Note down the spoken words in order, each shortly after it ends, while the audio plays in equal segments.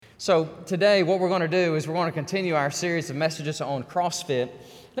So today what we're going to do is we're going to continue our series of messages on CrossFit.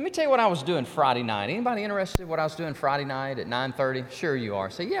 Let me tell you what I was doing Friday night. Anybody interested in what I was doing Friday night at 9:30? Sure you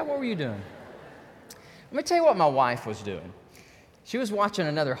are. Say, yeah, what were you doing? Let me tell you what my wife was doing. She was watching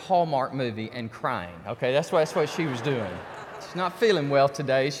another Hallmark movie and crying. Okay, that's what she was doing. She's not feeling well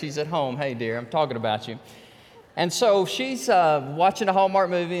today. She's at home. Hey, dear, I'm talking about you. And so she's watching a Hallmark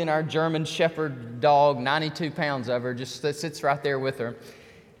movie, and our German Shepherd dog, 92 pounds of her, just sits right there with her.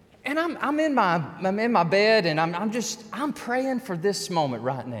 And I'm in my bed, and I'm praying for this moment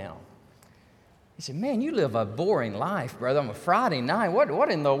right now. He said, man, you live a boring life, brother, on a Friday night.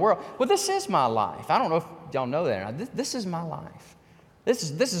 What in the world? Well, this is my life. I don't know if y'all know that or not. This is my life. This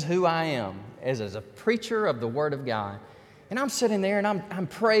is who I am as a preacher of the Word of God. And I'm sitting there, and I'm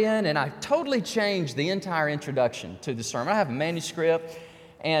praying, and I totally changed the entire introduction to the sermon. I have a manuscript.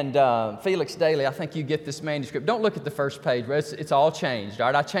 And Felix Daly, I think you get this manuscript. Don't look at the first page, but it's all changed, all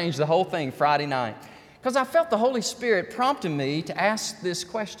right? I changed the whole thing Friday night because I felt the Holy Spirit prompting me to ask this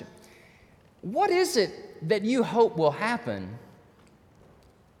question. What is it that you hope will happen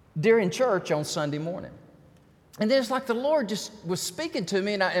during church on Sunday morning? And then it's like the Lord just was speaking to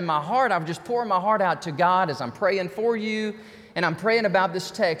me, and in my heart, I was just pouring my heart out to God as I'm praying for you, and I'm praying about this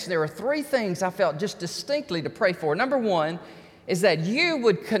text. There are three things I felt just distinctly to pray for. Number one is that you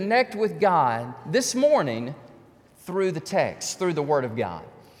would connect with God this morning through the text, through the Word of God.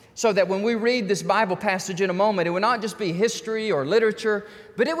 So that when we read this Bible passage in a moment, it would not just be history or literature,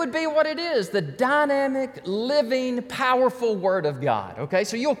 but it would be what it is, the dynamic, living, powerful Word of God, okay?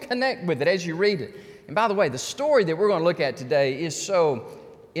 So you'll connect with it as you read it. And by the way, the story that we're going to look at today is so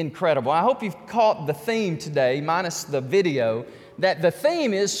incredible. I hope you've caught the theme today, minus the video, that the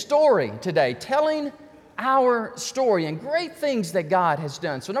theme is story today, telling our story and great things that God has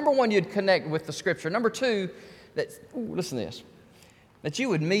done. So number one, you'd connect with the Scripture. Number two, listen to this, that you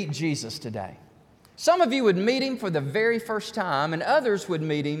would meet Jesus today. Some of you would meet Him for the very first time, and others would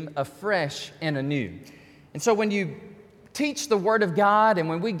meet Him afresh and anew. And so when you teach the Word of God, and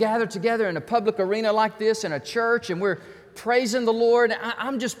when we gather together in a public arena like this in a church, and we're praising the Lord,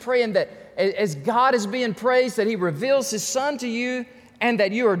 I'm just praying that as God is being praised, that He reveals His Son to you, and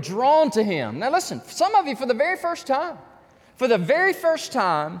that you are drawn to Him. Now listen, some of you for the very first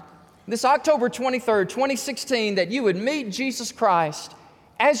time, this October 23rd, 2016, that you would meet Jesus Christ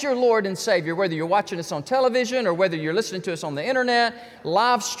as your Lord and Savior, whether you're watching us on television or whether you're listening to us on the internet,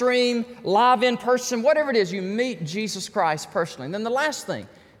 live stream, live in person, whatever it is, you meet Jesus Christ personally. And then the last thing,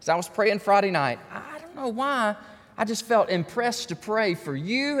 as I was praying Friday night, I don't know why, I just felt impressed to pray for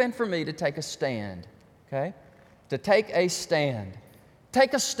you and for me to take a stand, okay? To take a stand.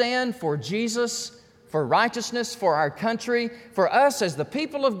 Take a stand for Jesus, for righteousness, for our country, for us as the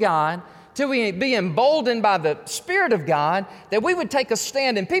people of God, to be emboldened by the Spirit of God, that we would take a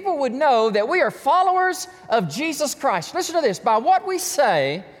stand and people would know that we are followers of Jesus Christ. Listen to this, by what we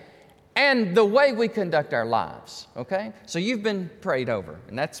say and the way we conduct our lives, okay? So you've been prayed over,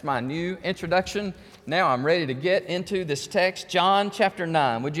 and that's my new introduction. Now I'm ready to get into this text, John chapter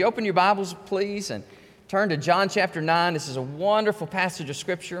 9. Would you open your Bibles, please, and turn to John chapter 9. This is a wonderful passage of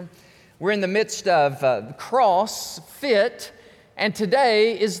Scripture. We're in the midst of CrossFit, and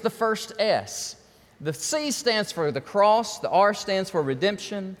today is the first S. The C stands for the cross, the R stands for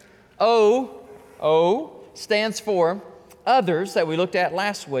redemption, O stands for others that we looked at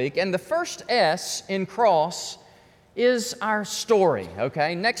last week, and the first S in cross is our story,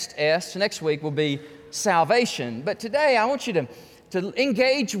 okay? Next week will be salvation, but today I want you to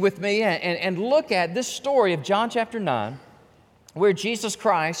engage with me and look at this story of John chapter 9, where Jesus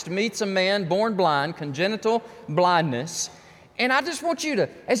Christ meets a man born blind, congenital blindness. And I just want you to,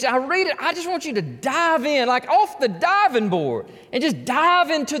 as I read it, I just want you to dive in, like off the diving board, and just dive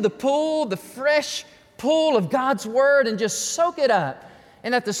into the pool, the fresh pool of God's Word, and just soak it up.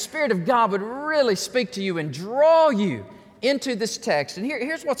 And that the Spirit of God would really speak to you and draw you into this text. And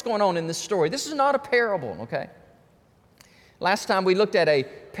here's what's going on in this story. This is not a parable, okay? Last time we looked at a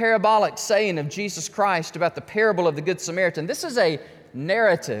parabolic saying of Jesus Christ about the parable of the Good Samaritan. This is a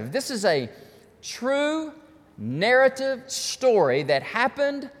narrative. This is a true narrative story that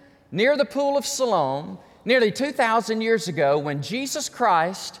happened near the Pool of Siloam nearly 2,000 years ago when Jesus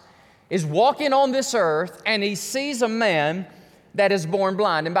Christ is walking on this earth and He sees a man that is born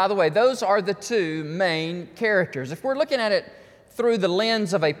blind. And by the way, those are the two main characters. If we're looking at it through the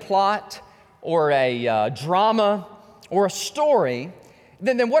lens of a plot or a drama or a story,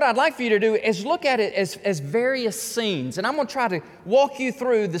 then what I'd like for you to do is look at it as various scenes. And I'm going to try to walk you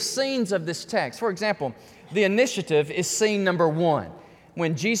through the scenes of this text. For example, the initiative is scene number 1.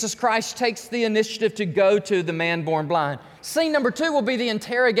 when Jesus Christ takes the initiative to go to the man born blind. Scene number 2 will be the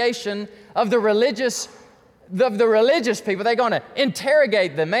interrogation of the religious people. They're going to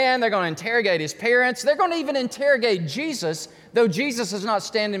interrogate the man. They're going to interrogate his parents. They're going to even interrogate Jesus, though Jesus is not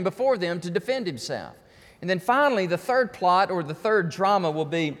standing before them to defend himself. And then finally, the third plot or the third drama will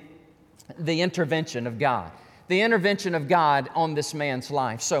be the intervention of God. The intervention of God on this man's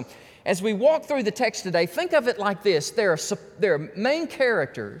life. So as we walk through the text today, think of it like this. There are main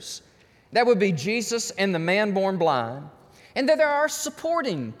characters. That would be Jesus and the man born blind. And then there are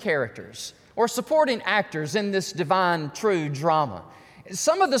supporting characters or supporting actors in this divine true drama.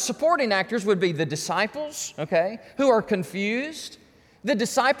 Some of the supporting actors would be the disciples, okay, who are confused. The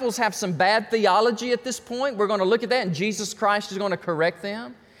disciples have some bad theology at this point. We're going to look at that, and Jesus Christ is going to correct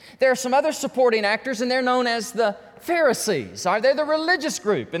them. There are some other supporting actors, and they're known as the Pharisees. They're the religious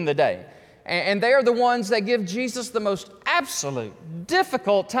group in the day. And they are the ones that give Jesus the most absolute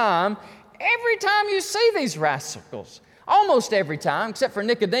difficult time every time you see these rascals. Almost every time, except for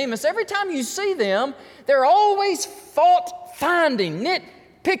Nicodemus, every time you see them, they're always fault-finding,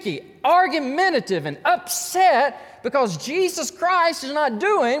 nitpicky, argumentative, and upset because Jesus Christ is not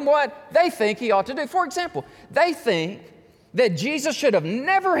doing what they think He ought to do. For example, they think that Jesus should have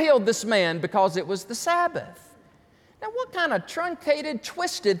never healed this man because it was the Sabbath. Now, what kind of truncated,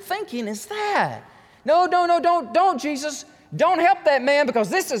 twisted thinking is that? No, don't, Jesus. Don't help that man because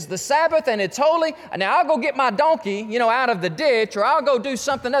this is the Sabbath and it's holy. Now, I'll go get my donkey, out of the ditch, or I'll go do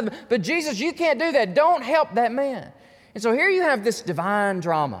something other. But Jesus, you can't do that. Don't help that man. And so here you have this divine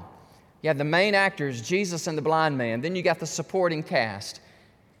drama. You have the main actors, Jesus and the blind man. Then you got the supporting cast.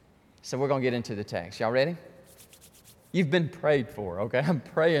 So we're going to get into the text. Y'all ready? You've been prayed for, okay? I'm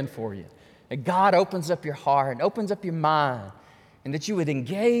praying for you. And God opens up your heart, opens up your mind, and that you would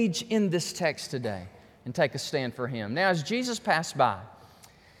engage in this text today and take a stand for Him. Now, as Jesus passed by,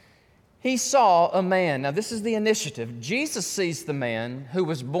 He saw a man. Now, this is the initiative. Jesus sees the man who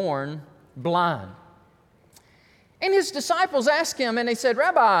was born blind. And His disciples asked Him, and they said,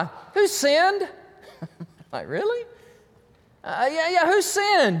 Rabbi, who sinned? Like, really? Who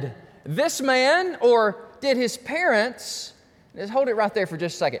sinned? This man, or did his parents, just hold it right there for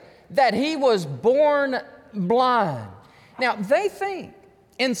just a second, that he was born blind? Now, they think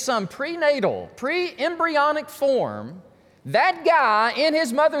in some prenatal, pre-embryonic form, that guy in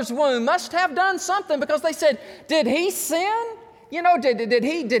his mother's womb must have done something, because they said, did he sin? Did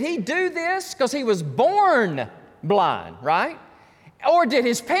he do this because he was born blind, right? Or did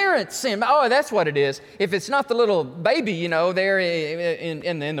his parents sin? Oh, that's what it is. If it's not the little baby, there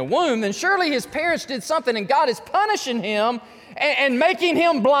in the womb, then surely his parents did something and God is punishing him and making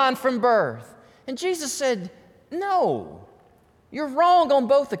him blind from birth. And Jesus said, no, you're wrong on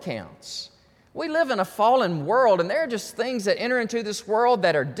both accounts. We live in a fallen world, and there are just things that enter into this world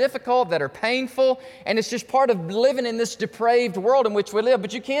that are difficult, that are painful, and it's just part of living in this depraved world in which we live.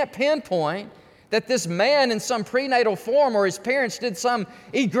 But you can't pinpoint that this man in some prenatal form or his parents did some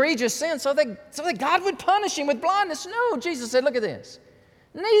egregious sin so that God would punish him with blindness. No, Jesus said, look at this.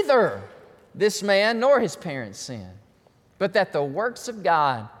 Neither this man nor his parents sinned, but that the works of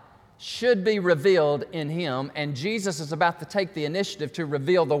God should be revealed in him. And Jesus is about to take the initiative to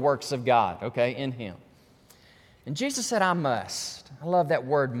reveal the works of God, okay, in him. And Jesus said, I must. I love that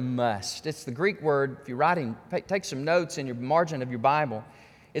word must. It's the Greek word, if you're writing, take some notes in your margin of your Bible.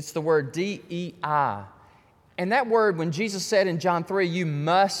 It's the word D-E-I. And that word, when Jesus said in John 3, you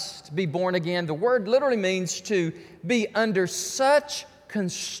must be born again, the word literally means to be under such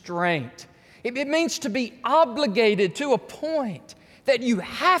constraint. It means to be obligated to a point that you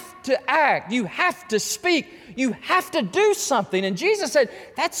have to act, you have to speak, you have to do something. And Jesus said,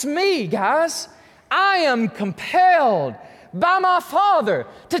 that's me, guys. I am compelled by my Father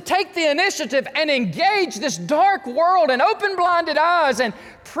to take the initiative and engage this dark world and open blinded eyes and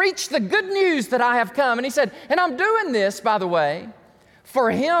preach the good news that I have come. And He said, and I'm doing this, by the way, for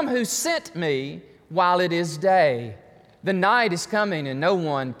Him who sent me while it is day. The night is coming and no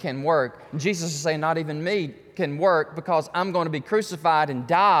one can work. And Jesus is saying, not even me can work, because I'm going to be crucified and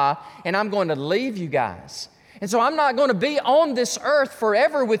die, and I'm going to leave you guys. And so I'm not going to be on this earth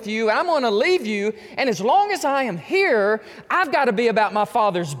forever with you. I'm going to leave you. And as long as I am here, I've got to be about my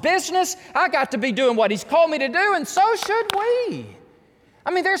Father's business. I've got to be doing what He's called me to do, and so should we.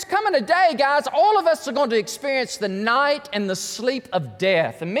 I mean, there's coming a day, guys, all of us are going to experience the night and the sleep of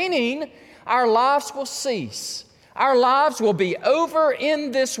death, meaning our lives will cease. Our lives will be over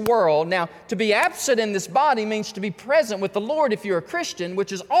in this world. Now, to be absent in this body means to be present with the Lord if you're a Christian,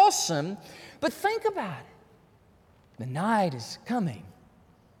 which is awesome. But think about it. The night is coming,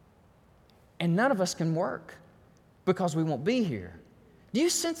 and none of us can work because we won't be here. Do you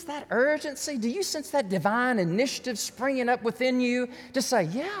sense that urgency? Do you sense that divine initiative springing up within you to say,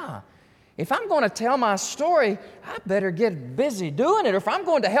 yeah, if I'm going to tell my story, I better get busy doing it. Or if I'm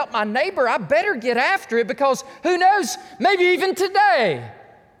going to help my neighbor, I better get after it, because who knows, maybe even today,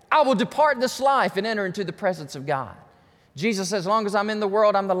 I will depart this life and enter into the presence of God. Jesus says, as long as I'm in the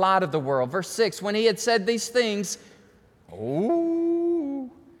world, I'm the light of the world. Verse 6, when he had said these things,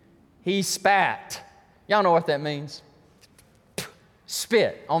 he spat. Y'all know what that means?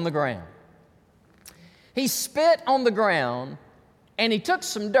 Spit on the ground. He spit on the ground, and he took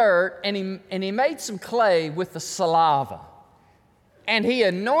some dirt, and he made some clay with the saliva. And he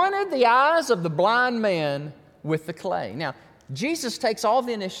anointed the eyes of the blind man with the clay. Now, Jesus takes all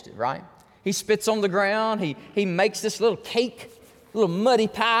the initiative, right? He spits on the ground. He makes this little cake, little muddy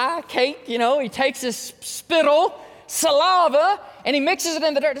pie cake, He takes this spittle, saliva, and he mixes it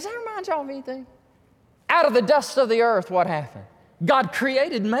in the dirt. Does that remind y'all of anything? Out of the dust of the earth, what happened? God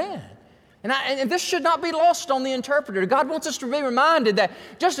created man. And this should not be lost on the interpreter. God wants us to be reminded that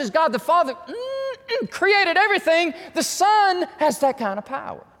just as God the Father created everything, the Son has that kind of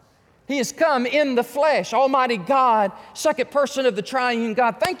power. He has come in the flesh, Almighty God, second person of the triune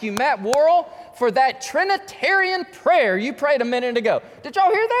God. Thank you, Matt Worrell, for that Trinitarian prayer you prayed a minute ago. Did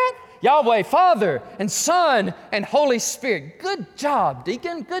y'all hear that? Yahweh, Father, and Son, and Holy Spirit. Good job,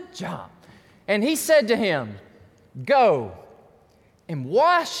 deacon, good job. And he said to him, go and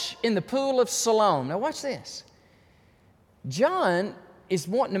wash in the pool of Siloam. Now watch this. John is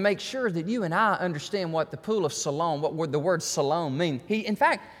wanting to make sure that you and I understand what the pool of Siloam, what the word Siloam means. In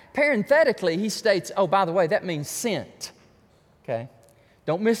fact, parenthetically, he states, oh, by the way, that means sent. Okay?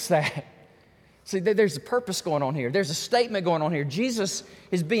 Don't miss that. See, there's a purpose going on here. There's a statement going on here. Jesus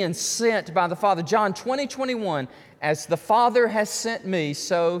is being sent by the Father. John 20:21, as the Father has sent me,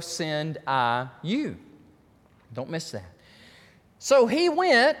 so send I you. Don't miss that. So he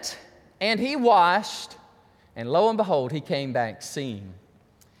went and he washed, and lo and behold, he came back seeing.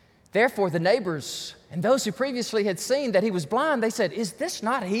 Therefore, the neighbors and those who previously had seen that he was blind, they said, is this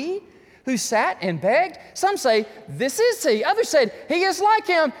not he who sat and begged? Some say, this is he. Others said, he is like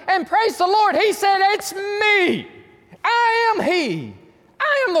him. And praise the Lord, he said, it's me. I am he.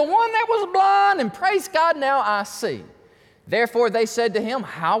 I am the one that was blind, and praise God, now I see. Therefore, they said to him,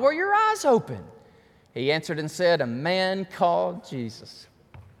 how were your eyes open? He answered and said, a man called Jesus.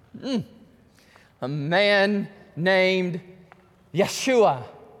 A man named Yeshua.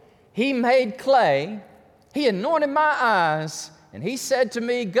 He made clay. He anointed my eyes. And he said to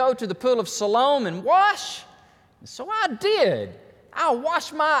me, go to the pool of Siloam and wash. And so I did. I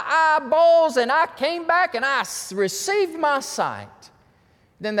washed my eyeballs, and I came back and I received my sight.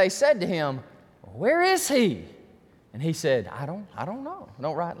 Then they said to him, where is he? And he said, I don't know. I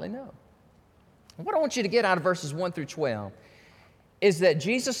don't rightly know. What I want you to get out of verses 1 through 12 is that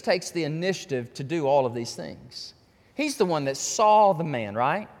Jesus takes the initiative to do all of these things. He's the one that saw the man,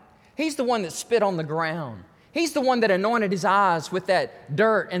 right? He's the one that spit on the ground. He's the one that anointed his eyes with that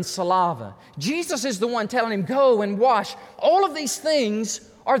dirt and saliva. Jesus is the one telling him, go and wash. All of these things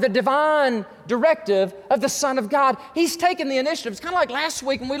are the divine directive of the Son of God. He's taken the initiative. It's kind of like last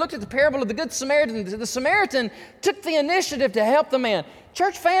week when we looked at the parable of the Good Samaritan. The Samaritan took the initiative to help the man.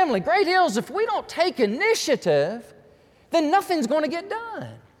 Church family, Great Hills, if we don't take initiative, then nothing's going to get done.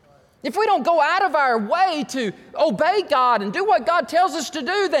 If we don't go out of our way to obey God and do what God tells us to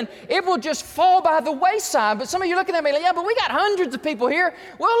do, then it will just fall by the wayside. But some of you are looking at me like, yeah, but we got hundreds of people here.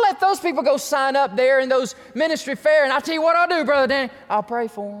 We'll let those people go sign up there in those ministry fair, and I'll tell you what I'll do, Brother Danny. I'll pray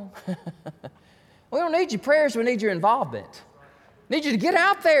for them. We don't need your prayers. We need your involvement. Need you to get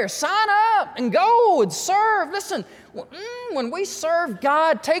out there, sign up, and go and serve. Listen, when we serve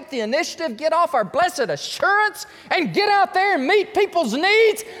God, take the initiative, get off our blessed assurance, and get out there and meet people's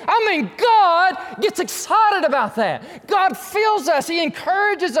needs. I mean, God gets excited about that. God fills us. He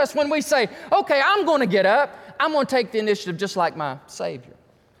encourages us when we say, okay, I'm going to get up. I'm going to take the initiative just like my Savior.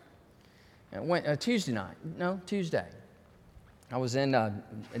 Tuesday. I was in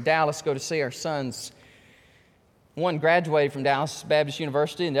Dallas, go to see our sons. One graduated from Dallas Baptist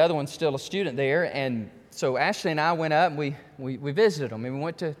University, and the other one's still a student there. And so Ashley and I went up, and we visited them, and we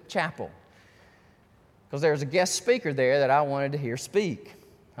went to chapel. Because there was a guest speaker there that I wanted to hear speak.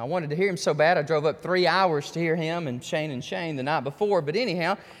 I wanted to hear him so bad, I drove up 3 hours to hear him and Shane the night before. But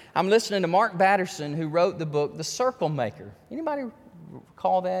anyhow, I'm listening to Mark Batterson, who wrote the book, The Circle Maker. Anybody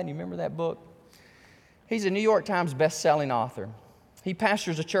recall that? You remember that book? He's a New York Times best-selling author. He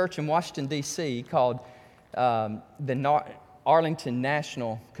pastors a church in Washington, D.C. called the Arlington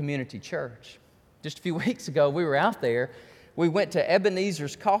National Community Church. Just a few weeks ago, we were out there. We went to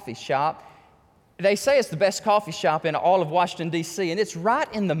Ebenezer's Coffee Shop They say it's the best coffee shop in all of Washington, D.C., and it's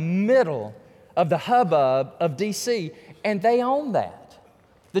right in the middle of the hubbub of D.C., and they own that.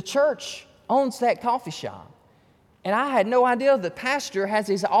 The church owns that coffee shop. And I had no idea the pastor has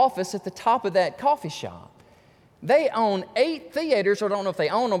his office at the top of that coffee shop. They own 8 theaters, or I don't know if they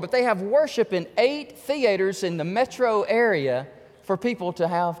own them, but they have worship in 8 theaters in the metro area for people to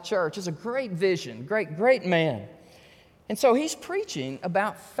have church. It's a great vision, great man. And so he's preaching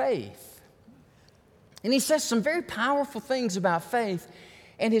about faith. And he says some very powerful things about faith.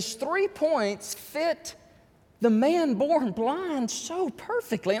 And his 3 points fit the man born blind so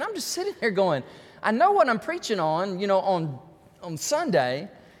perfectly. And I'm just sitting there going, I know what I'm preaching on, on Sunday.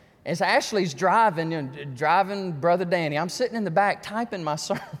 As Ashley's driving Brother Danny, I'm sitting in the back typing my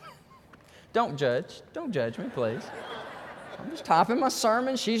sermon. Don't judge me, please. I'm just typing my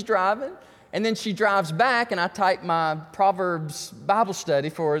sermon, she's driving, and then she drives back and I type my Proverbs Bible study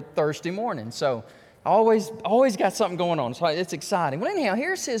for Thursday morning. So I always got something going on, so it's exciting. Well, anyhow,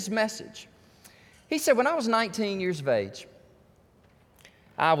 here's his message. He said, when I was 19 years of age,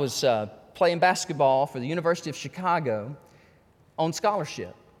 I was playing basketball for the University of Chicago on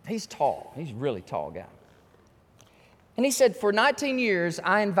scholarship. He's tall. He's a really tall guy. And he said, for 19 years,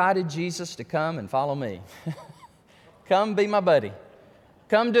 I invited Jesus to come and follow me. Come be my buddy.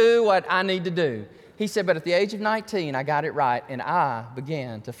 Come do what I need to do. He said, but at the age of 19, I got it right, and I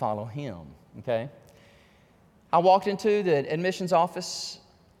began to follow him, okay? I walked into the admissions office,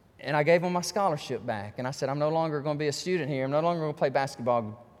 and I gave him my scholarship back. And I said, I'm no longer going to be a student here. I'm no longer going to play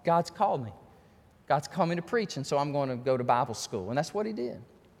basketball. God's called me. God's called me to preach, and so I'm going to go to Bible school. And that's what he did.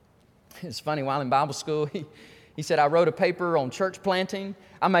 It's funny, while in Bible school, he said, I wrote a paper on church planting.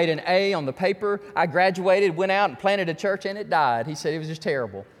 I made an A on the paper. I graduated, went out and planted a church, and it died. He said it was just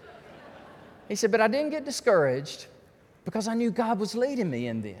terrible. He said, but I didn't get discouraged because I knew God was leading me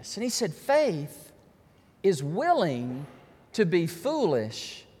in this. And he said, faith is willing to be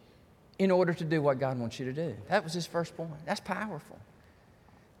foolish in order to do what God wants you to do. That was his first point. That's powerful.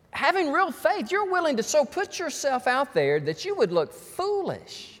 Having real faith, you're willing to so put yourself out there that you would look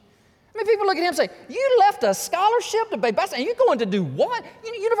foolish. I mean, people look at him and say, you left a scholarship to play basketball, and you're going to do what?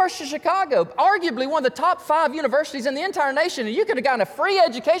 University of Chicago, arguably one of the top 5 universities in the entire nation, and you could have gotten a free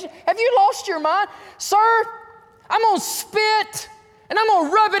education. Have you lost your mind? Sir, I'm going to spit, and I'm going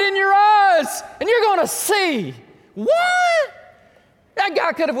to rub it in your eyes, and you're going to see. What? That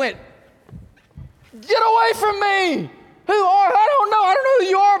guy could have went, get away from me. Who are? I don't know who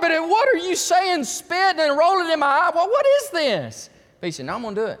you are, but what are you saying, spit and roll it in my eye? Well, what is this? But he said, no, I'm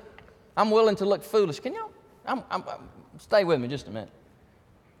going to do it. I'm willing to look foolish. Can y'all? Stay with me just a minute.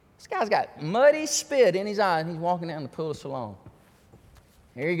 This guy's got muddy spit in his eye, and he's walking down the pool of Siloam.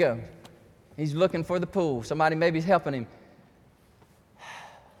 Here you go. He's looking for the pool. Somebody maybe is helping him.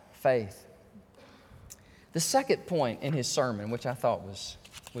 Faith. The second point in his sermon, which I thought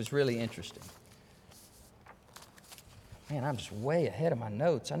was really interesting. Man, I'm just way ahead of my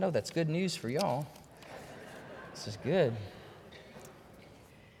notes. I know that's good news for y'all. This is good.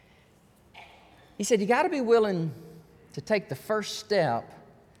 He said, you got to be willing to take the first step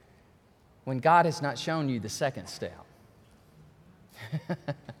when God has not shown you the second step.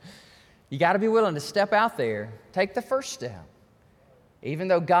 You got to be willing to step out there, take the first step, even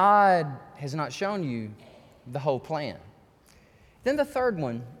though God has not shown you the whole plan. Then the third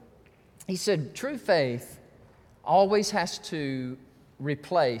one, he said, true faith always has to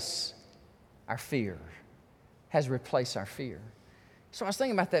replace our fear, has replaced our fear. So I was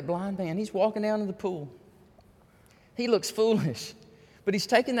thinking about that blind man. He's walking down to the pool. He looks foolish, but he's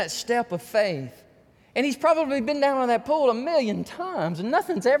taken that step of faith. And he's probably been down on that pool 1,000,000 times, and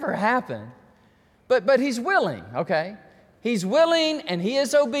nothing's ever happened. But he's willing, okay? He's willing, and he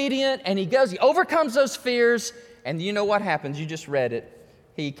is obedient, and he overcomes those fears, and you know what happens? You just read it.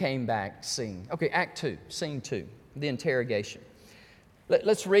 He came back seeing. Okay, Act 2, Scene 2, the interrogation.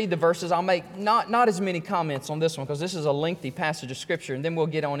 Let's read the verses. I'll make not as many comments on this one because this is a lengthy passage of Scripture, and then we'll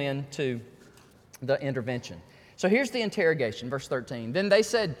get on into the intervention. So here's the interrogation, verse 13. Then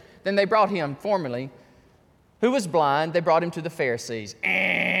they brought him formerly, who was blind, they brought him to the Pharisees.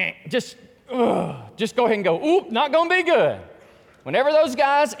 Just go ahead and go, oop, not going to be good. Whenever those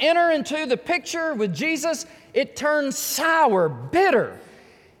guys enter into the picture with Jesus, it turns sour, bitter.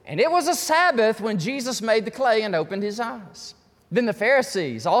 And it was a Sabbath when Jesus made the clay and opened his eyes. Then the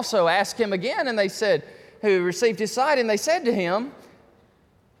Pharisees also asked him again, and they said, who received his sight, and they said to him,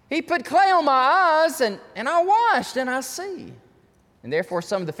 he put clay on my eyes, and I washed, and I see. And therefore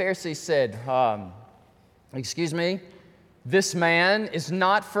some of the Pharisees said, excuse me, this man is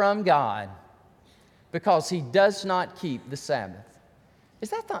not from God, because he does not keep the Sabbath. Is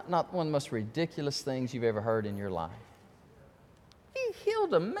that not one of the most ridiculous things you've ever heard in your life? He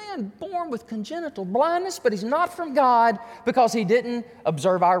healed a man born with congenital blindness, but he's not from God because he didn't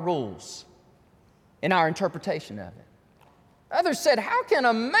observe our rules and our interpretation of it. Others said, how can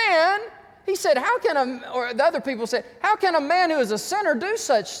a man, he said, or the other people said, how can a man who is a sinner do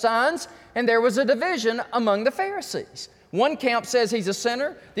such signs? And there was a division among the Pharisees. One camp says he's a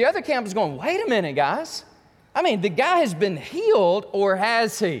sinner. The other camp is going, wait a minute, guys. I mean, the guy has been healed, or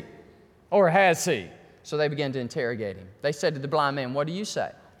has he? Or has he? So they began to interrogate him. They said to the blind man, what do you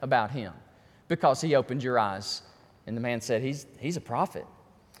say about him? Because he opened your eyes. And the man said, he's a prophet.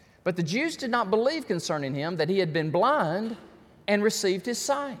 But the Jews did not believe concerning him that he had been blind and received his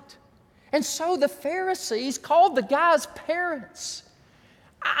sight. And so the Pharisees called the guy's parents.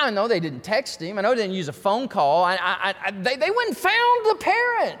 I know they didn't text him. I know they didn't use a phone call. They went and found the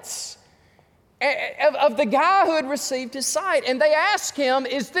parents of the guy who had received his sight. And they asked him,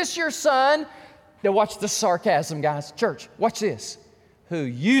 is this your son? Now watch the sarcasm, guys. Church, watch this. Who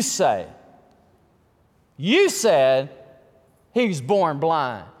you say? You said he was born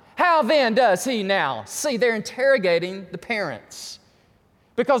blind. How then does he now see? They're interrogating the parents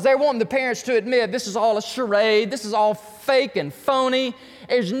because they're wanting the parents to admit this is all a charade, this is all fake and phony.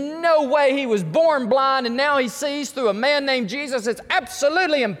 There's no way he was born blind and now he sees through a man named Jesus. It's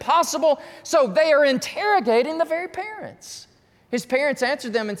absolutely impossible. So they are interrogating the very parents. His parents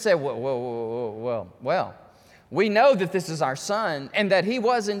answered them and said, well, we know that this is our son and that he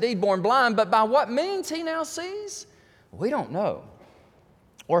was indeed born blind, but by what means he now sees, we don't know.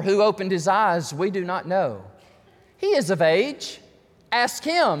 Or who opened his eyes, we do not know. He is of age. Ask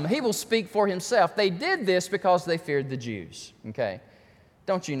him. He will speak for himself. They did this because they feared the Jews. Okay?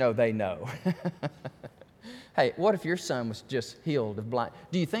 Don't you know they know? Hey, what if your son was just healed of blind?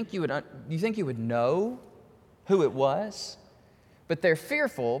 Do you think you would know who it was? But they're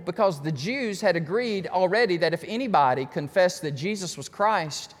fearful because the Jews had agreed already that if anybody confessed that Jesus was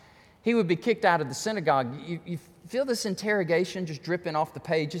Christ, he would be kicked out of the synagogue. You feel this interrogation just dripping off the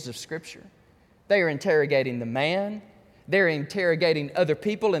pages of Scripture? They are interrogating the man. They're interrogating other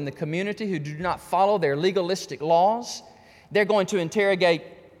people in the community who do not follow their legalistic laws. They're going to interrogate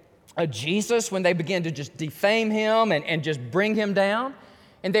Jesus when they begin to just defame him and just bring him down.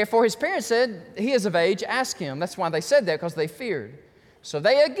 And therefore his parents said, he is of age, ask him. That's why they said that, because they feared. So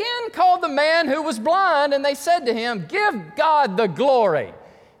they again called the man who was blind, and they said to him, give God the glory.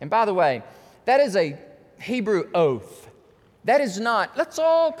 And by the way, that is a Hebrew oath. That is not, let's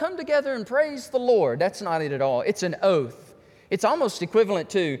all come together and praise the Lord. That's not it at all. It's an oath. It's almost equivalent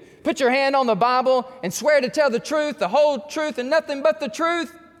to put your hand on the Bible and swear to tell the truth, the whole truth, and nothing but the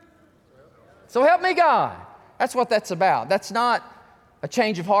truth. So help me God. That's what that's about. That's not a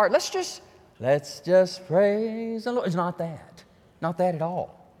change of heart. Let's just praise the Lord. It's not that. Not that at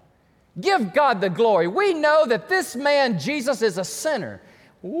all. Give God the glory. We know that this man, Jesus, is a sinner.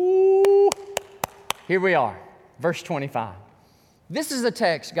 Ooh. Here we are, verse 25. This is the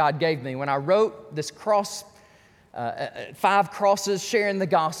text God gave me when I wrote this cross, 5 crosses sharing the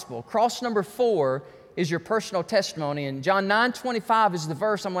gospel. Cross number 4 is your personal testimony, and John 9:25 is the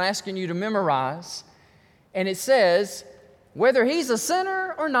verse I'm asking you to memorize. And it says, whether he's a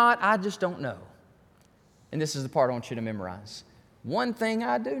sinner or not, I just don't know. And this is the part I want you to memorize. One thing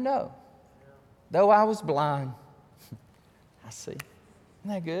I do know, though I was blind, I see. Isn't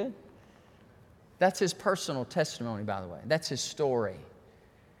that good? That's his personal testimony, by the way. That's his story.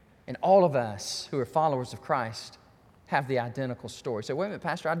 And all of us who are followers of Christ have the identical story. So wait a minute,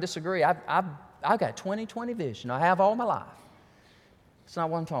 Pastor, I disagree. I've got 20/20 vision. I have all my life. That's not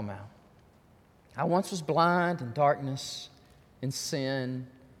what I'm talking about. I once was blind in darkness, in sin,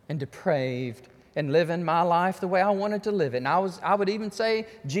 and depraved, and living my life the way I wanted to live it. And I would even say,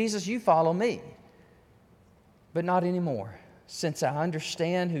 Jesus, you follow me. But not anymore. Since I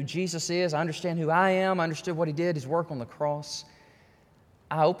understand who Jesus is, I understand who I am, I understood what he did, his work on the cross,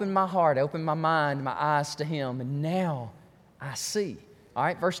 I opened my heart, I opened my mind, my eyes to him, and now I see. All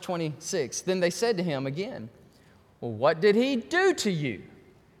right, verse 26. Then they said to him again, well, what did he do to you?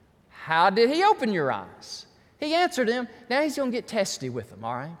 How did he open your eyes? He answered him. Now he's going to get testy with them,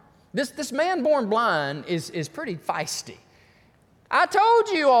 all right? This man born blind is pretty feisty. I told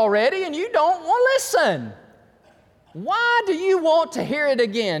you already, and you don't want to listen. Why do you want to hear it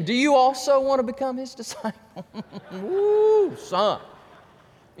again? Do you also want to become his disciple? Ooh, son.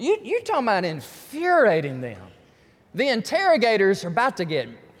 You're talking about infuriating them. The interrogators are about to get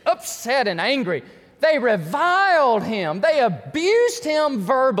upset and angry. They reviled him. They abused him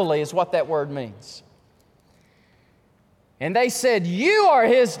verbally is what that word means. And they said, you are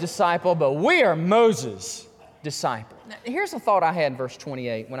his disciple, but we are Moses' disciple. here's a thought I had in verse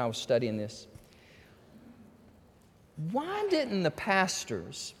 28 when I was studying this. Why didn't the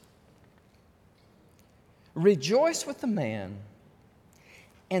pastors rejoice with the man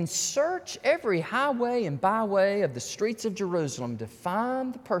and search every highway and byway of the streets of Jerusalem to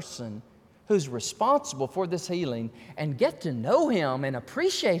find the person who's responsible for this healing and get to know him and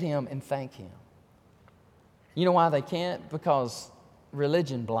appreciate him and thank him? You know why they can't? Because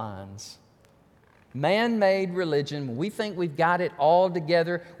religion blinds. Man-made religion, we think we've got it all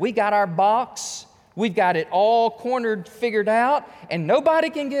together. We got our box. We've got it all cornered, figured out, and nobody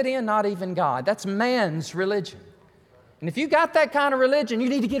can get in, not even God. That's man's religion. And if you got that kind of religion, you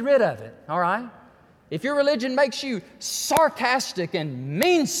need to get rid of it, all right? If your religion makes you sarcastic and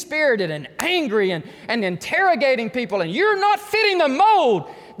mean-spirited and angry and interrogating people and you're not fitting the mold,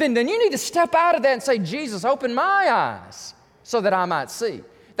 then you need to step out of that and say, Jesus, open my eyes so that I might see.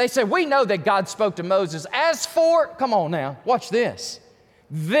 They say, we know that God spoke to Moses. As for, come on now, watch this.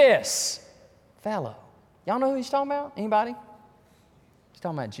 This fellow. Y'all know who he's talking about? Anybody? He's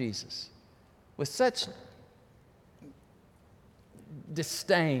talking about Jesus. With such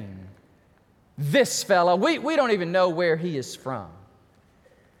disdain. This fellow, we don't even know where he is from.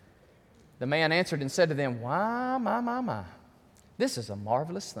 The man answered and said to them, why, my. This is a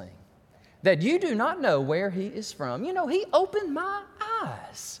marvelous thing, that you do not know where he is from. You know, he opened my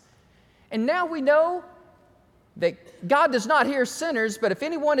eyes. And now we know that God does not hear sinners, but if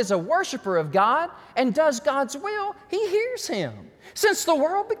anyone is a worshiper of God and does God's will, he hears him. Since the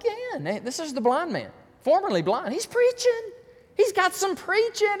world began, this is the blind man, formerly blind. He's preaching. He's got some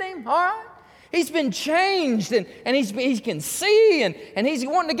preach in him, all right? He's been changed, and he can see, and he's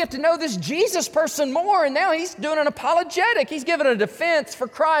wanting to get to know this Jesus person more, and now he's doing an apologetic. He's giving a defense for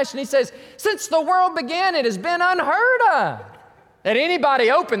Christ, and he says, since the world began, it has been unheard of that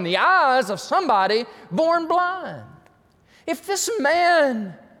anybody opened the eyes of somebody born blind. If this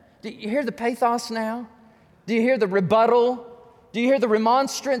man, do you hear the pathos now? Do you hear the rebuttal? Do you hear the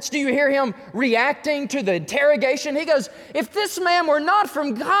remonstrance? Do you hear him reacting to the interrogation? He goes, if this man were not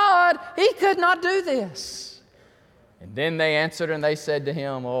from God, he could not do this. And then they answered and they said to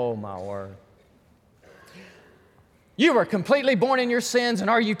him, oh my word. You were completely born in your sins, and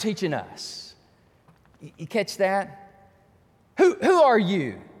are you teaching us? You catch that? Who are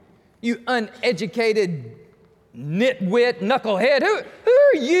you? You uneducated nitwit, knucklehead. Who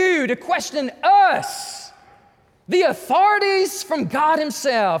are you to question us? The authorities from God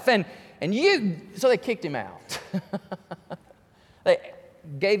himself. And so they kicked him out. They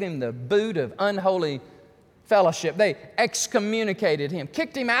gave him the boot of unholy fellowship. They excommunicated him,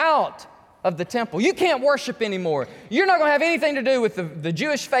 kicked him out of the temple. You can't worship anymore. You're not going to have anything to do with the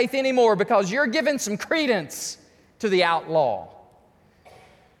Jewish faith anymore because you're giving some credence to the outlaw.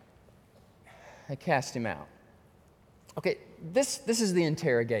 They cast him out. Okay, this is the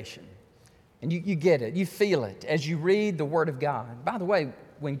interrogation. And you get it, you feel it as you read the Word of God. By the way,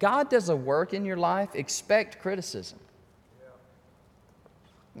 when God does a work in your life, expect criticism.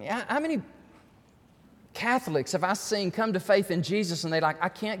 Yeah. How many Catholics have I seen come to faith in Jesus and they're like, I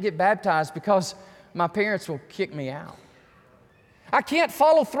can't get baptized because my parents will kick me out. I can't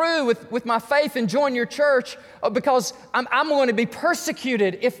follow through with my faith and join your church because I'm going to be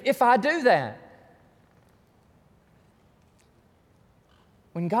persecuted if I do that.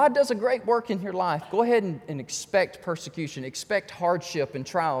 When God does a great work in your life, go ahead and expect persecution, expect hardship and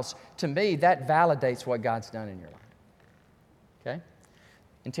trials. To me, that validates what God's done in your life. Okay?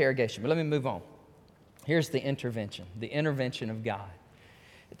 Interrogation. But let me move on. Here's the intervention of God.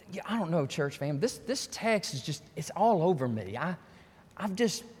 I don't know, church fam. This text is just, it's all over me. I've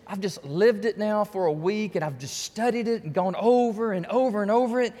just lived it now for a week, and I've just studied it and gone over and over and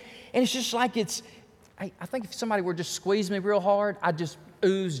over it. And it's just like I think if somebody were just squeeze me real hard, I'd just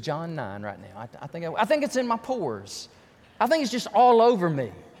ooze John 9 right now. I think it's in my pores. I think it's just all over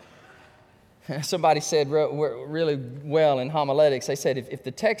me. Somebody said really well in homiletics, they said, if the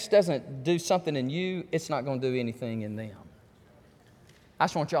text doesn't do something in you, it's not going to do anything in them. I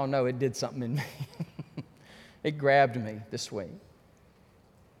just want y'all to know it did something in me. It grabbed me this week.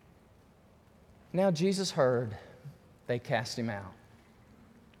 Now Jesus heard, they cast him out.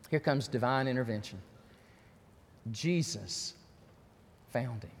 Here comes divine intervention. Jesus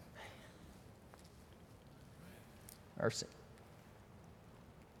found him. Mercy.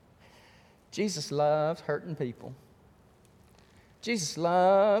 Jesus loves hurting people. Jesus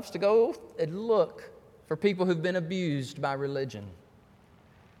loves to go and look for people who've been abused by religion.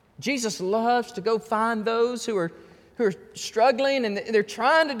 Jesus loves to go find those who are struggling and they're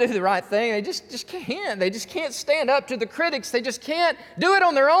trying to do the right thing. They just can't. They just can't stand up to the critics. They just can't do it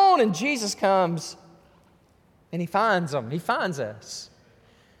on their own. And Jesus comes And he finds them. He finds us.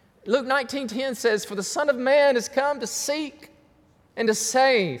 Luke 19:10 says, "For the Son of Man has come to seek and to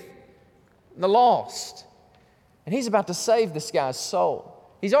save the lost." And he's about to save this guy's soul.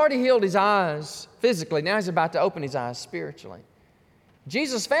 He's already healed his eyes physically. Now he's about to open his eyes spiritually.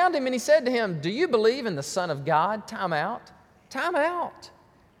 Jesus found him and he said to him, "Do you believe in the Son of God?" Time out. Time out.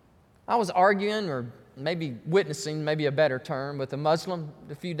 I was arguing, or maybe witnessing, maybe a better term, with a Muslim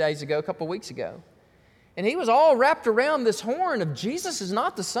a few days ago, a couple weeks ago. And he was all wrapped around this horn of Jesus is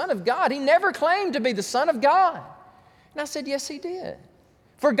not the Son of God. He never claimed to be the Son of God. And I said, yes, he did.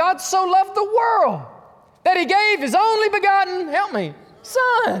 For God so loved the world that he gave his only begotten, help me,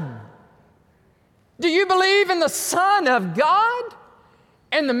 Son. Do you believe in the Son of God?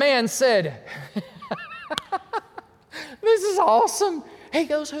 And the man said, this is awesome. He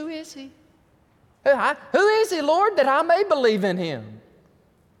goes, who is he? Who is he, Lord, that I may believe in him?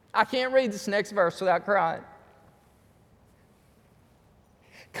 I can't read this next verse without crying.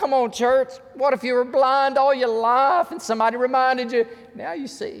 Come on, church. What if you were blind all your life and somebody reminded you, now you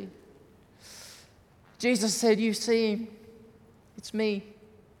see? Jesus said, you see, it's me.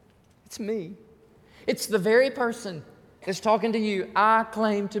 It's me. It's the very person that's talking to you. I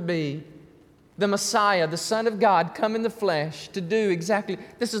claim to be the Messiah, the Son of God, come in the flesh to do exactly,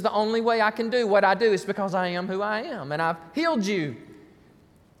 this is the only way I can do what I do. It's because I am who I am, and I've healed you.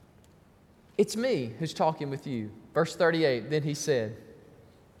 It's me who's talking with you. Verse 38, then he said,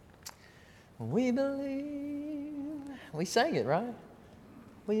 we believe. We sang it, right?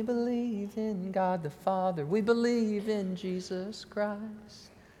 We believe in God the Father. We believe in Jesus Christ.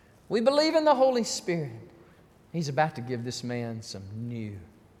 We believe in the Holy Spirit. He's about to give this man some new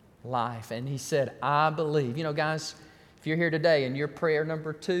life. And he said, I believe. You know, guys, if you're here today and you're prayer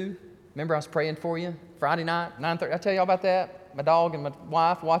number 2, remember I was praying for you Friday night, 9:30. I tell you all about that? My dog and my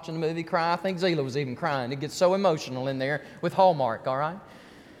wife watching the movie cry. I think Zila was even crying. It gets so emotional in there with Hallmark, all right?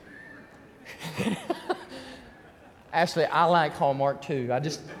 Actually, I like Hallmark too.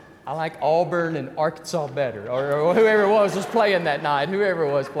 I like Auburn and Arkansas better, or whoever it was playing that night, whoever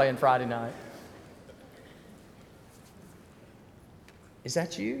it was playing Friday night. Is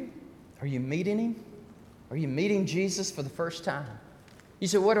that you? Are you meeting him? Are you meeting Jesus for the first time? You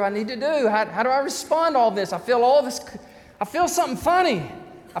say, what do I need to do? How do I respond to all this? I feel something funny.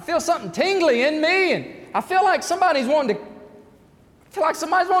 I feel something tingly in me, and I feel like somebody's wanting to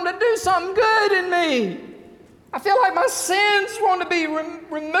do something good in me. I feel like my sins want to be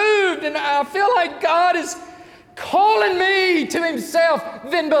removed, and I feel like God is calling me to himself.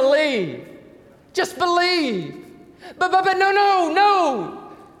 Then believe. Just believe. But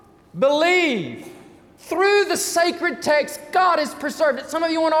no. Believe. Through the sacred text, God has preserved it. Some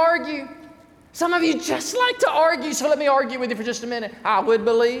of you want to argue. Some of you just like to argue, so let me argue with you for just a minute. I would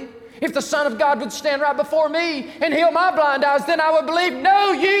believe. If the Son of God would stand right before me and heal my blind eyes, then I would believe.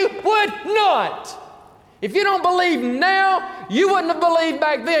 No, you would not. If you don't believe now, you wouldn't have believed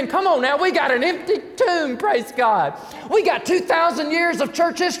back then. Come on now, we got an empty tomb, praise God. We got 2,000 years of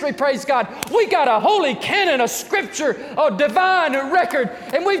church history, praise God. We got a holy canon of Scripture, a divine record,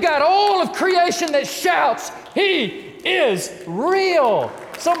 and we've got all of creation that shouts, He is real.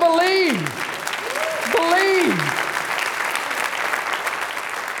 So believe. Believe.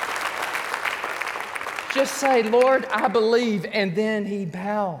 Just say, Lord, I believe, and then he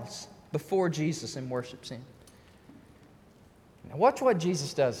bows before Jesus and worships him. Now watch what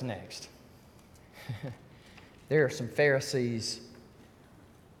Jesus does next. There are some Pharisees,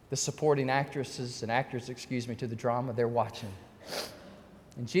 the supporting actresses and actors, to the drama, they're watching.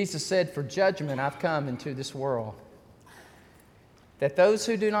 And Jesus said, for judgment I've come into this world, that those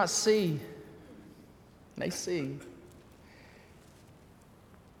who do not see may see.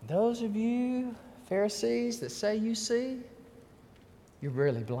 Those of you Pharisees that say you see, you're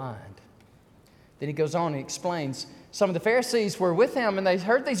really blind. Then he goes on and explains, some of the Pharisees were with him and they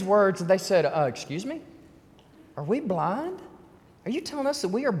heard these words and they said, excuse me? Are we blind? Are you telling us that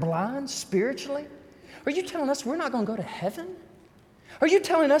we are blind spiritually? Are you telling us we're not going to go to heaven? Are you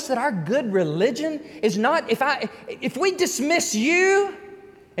telling us that our good religion is not, if we dismiss you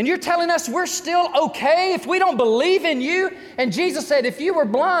and you're telling us we're still okay if we don't believe in you? And Jesus said, if you were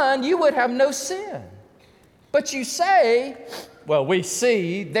blind, you would have no sin. But you say, well, we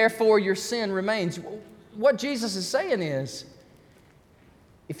see, therefore your sin remains. What Jesus is saying is,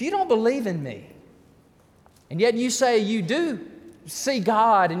 if you don't believe in me, and yet you say you do see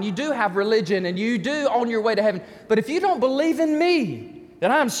God, and you do have religion, and you do on your way to heaven, but if you don't believe in me,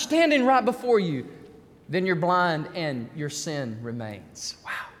 that I'm standing right before you, then you're blind and your sin remains.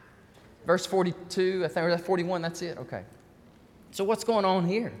 Wow. Verse 42, I think, or 41, that's it? Okay. So what's going on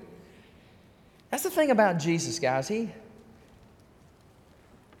here? That's the thing about Jesus, guys. He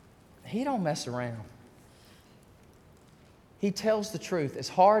don't mess around. He tells the truth. As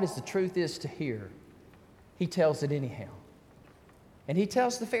hard as the truth is to hear, he tells it anyhow. And he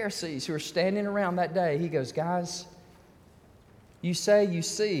tells the Pharisees who are standing around that day, he goes, guys, you say you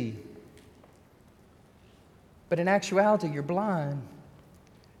see, but in actuality you're blind.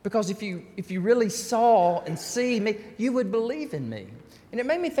 Because if you really saw and see me, you would believe in me. And it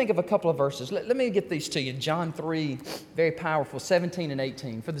made me think of a couple of verses. Let me get these to you. John 3, very powerful, 17 and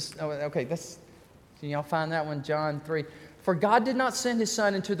 18. Can y'all find that one? John 3. For God did not send his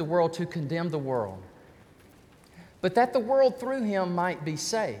Son into the world to condemn the world, but that the world through him might be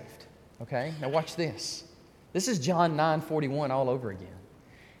saved. Okay, now watch this. This is John 9:41 all over again.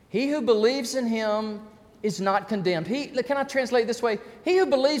 He who believes in him is not condemned. Can I translate it this way? He who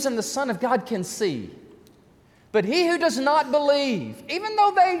believes in the Son of God can see. But he who does not believe, even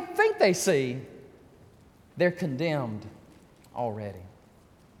though they think they see, they're condemned already.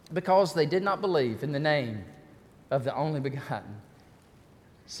 Because they did not believe in the name of the only begotten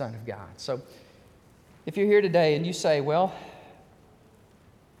Son of God. So if you're here today and you say, well,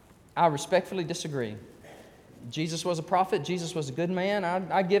 I respectfully disagree. Jesus was a prophet. Jesus was a good man.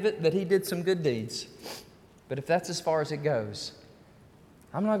 I give it that he did some good deeds. But if that's as far as it goes,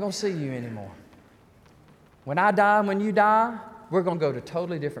 I'm not going to see you anymore. When I die and when you die, we're going to go to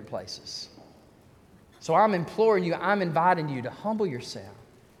totally different places. So I'm imploring you, I'm inviting you to humble yourself.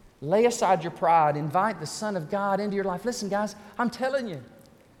 Lay aside your pride. Invite the Son of God into your life. Listen, guys, I'm telling you,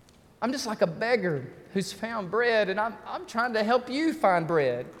 I'm just like a beggar who's found bread, and I'm trying to help you find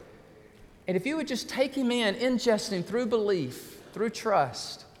bread. And if you would just take him in, ingest him through belief, through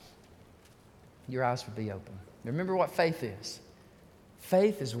trust, your eyes would be open. Remember what faith is.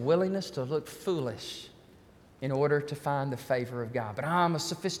 Faith is willingness to look foolish in order to find the favor of God. But I'm a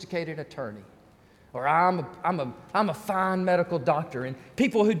sophisticated attorney, or I'm a fine medical doctor, and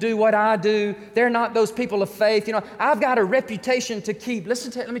people who do what I do, they're not those people of faith. You know, I've got a reputation to keep.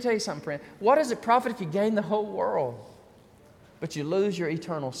 Let me tell you something, friend. What does it profit if you gain the whole world, but you lose your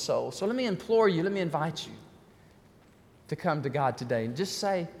eternal soul? So let me implore you, let me invite you to come to God today and just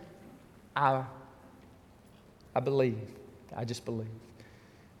say, I believe. I just believe.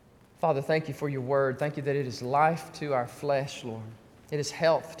 Father, thank you for your word. Thank you that it is life to our flesh, Lord. It is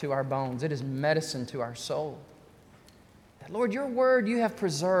health to our bones. It is medicine to our soul. That, Lord, your word you have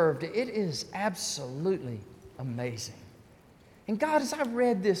preserved. It is absolutely amazing. And God, as I've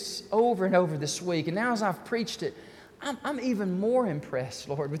read this over and over this week, and now as I've preached it, I'm even more impressed,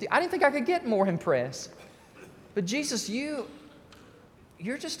 Lord, with you. I didn't think I could get more impressed. But Jesus, you're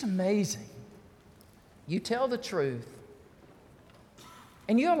just amazing. You tell the truth.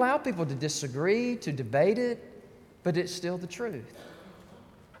 And you allow people to disagree, to debate it, but it's still the truth.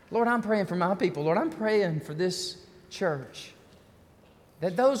 Lord, I'm praying for my people. Lord, I'm praying for this church.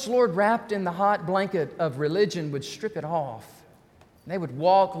 That those, Lord, wrapped in the hot blanket of religion would strip it off. And they would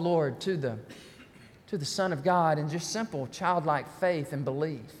walk, Lord, to the Son of God in just simple childlike faith and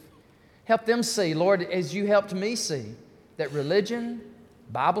belief. Help them see, Lord, as you helped me see, that religion,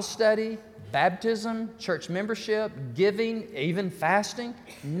 Bible study, baptism, church membership, giving, even fasting,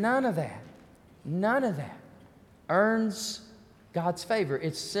 none of that earns God's favor.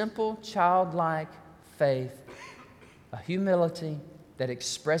 It's simple, childlike faith, a humility that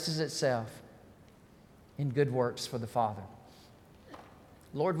expresses itself in good works for the Father.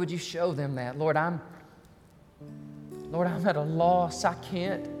 Lord, would you show them that? Lord, I'm at a loss. I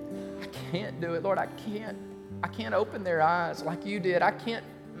can't do it. Lord, I can't open their eyes like you did. I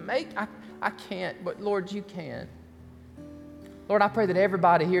can't, but Lord, you can. Lord, I pray that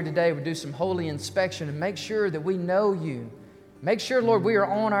everybody here today would do some holy inspection and make sure that we know you. Make sure, Lord, we are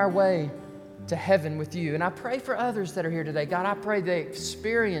on our way to heaven with you. And I pray for others that are here today. God, I pray they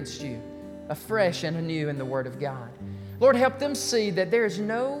experienced you afresh and anew in the Word of God. Lord, help them see that there is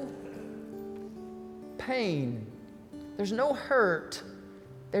no pain, there's no hurt,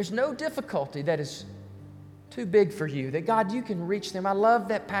 there's no difficulty that is too big for you, that God, you can reach them. I love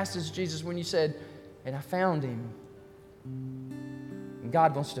that passage, Jesus, when you said, and I found him. And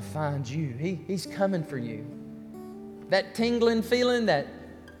God wants to find you. He's coming for you. That tingling feeling, that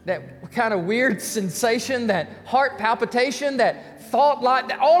kind of weird sensation, that heart palpitation, that thought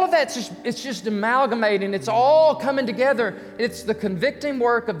light, all of that's just amalgamating. It's all coming together. It's the convicting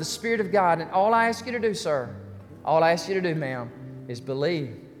work of the Spirit of God. And all I ask you to do, sir, all I ask you to do, ma'am, is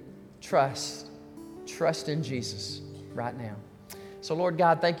believe, trust in Jesus right now. So, Lord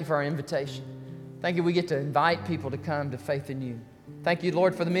God, thank you for our invitation. Thank you we get to invite people to come to faith in you. Thank you,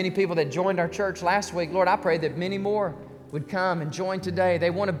 Lord, for the many people that joined our church last week. Lord, I pray that many more would come and join today. They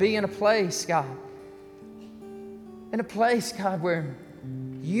want to be in a place, God, where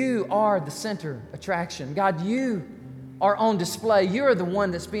you are the center attraction. God, you are on display. You are the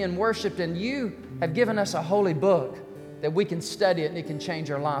one that's being worshiped, and you have given us a holy book that we can study it and it can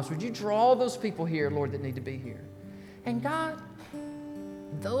change our lives. Would you draw those people here, Lord, that need to be here? And God,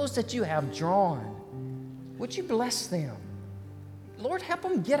 those that you have drawn, would you bless them? Lord, help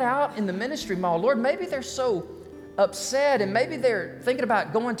them get out in the ministry mall. Lord, maybe they're so upset and maybe they're thinking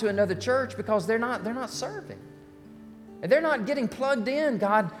about going to another church because they're not serving. And they're not getting plugged in,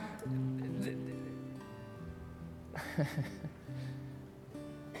 God.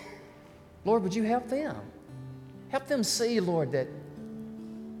 Lord, would you help them? Help them see, Lord, that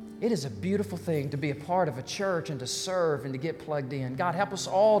it is a beautiful thing to be a part of a church and to serve and to get plugged in. God, help us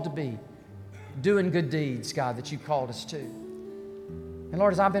all to be doing good deeds, God, that you called us to. And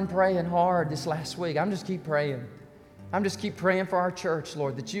Lord, as I've been praying hard this last week, I'm just keep praying for our church,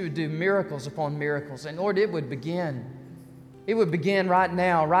 Lord, that you would do miracles upon miracles. And Lord, it would begin right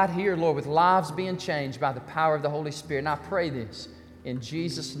now, right here, Lord, with lives being changed by the power of the Holy Spirit. And I pray this in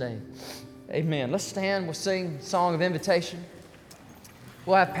Jesus' name. Amen. Let's stand. We'll sing a song of invitation.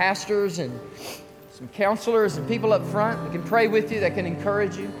 We'll have pastors and some counselors and people up front that can pray with you, that can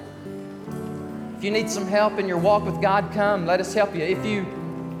encourage you. If you need some help in your walk with God, come. Let us help you.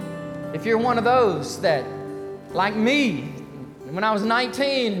 If you're one of those that, like me, when I was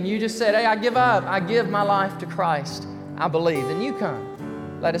 19 and you just said, hey, I give up. I give my life to Christ. I believe. Then you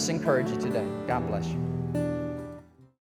come. Let us encourage you today. God bless you.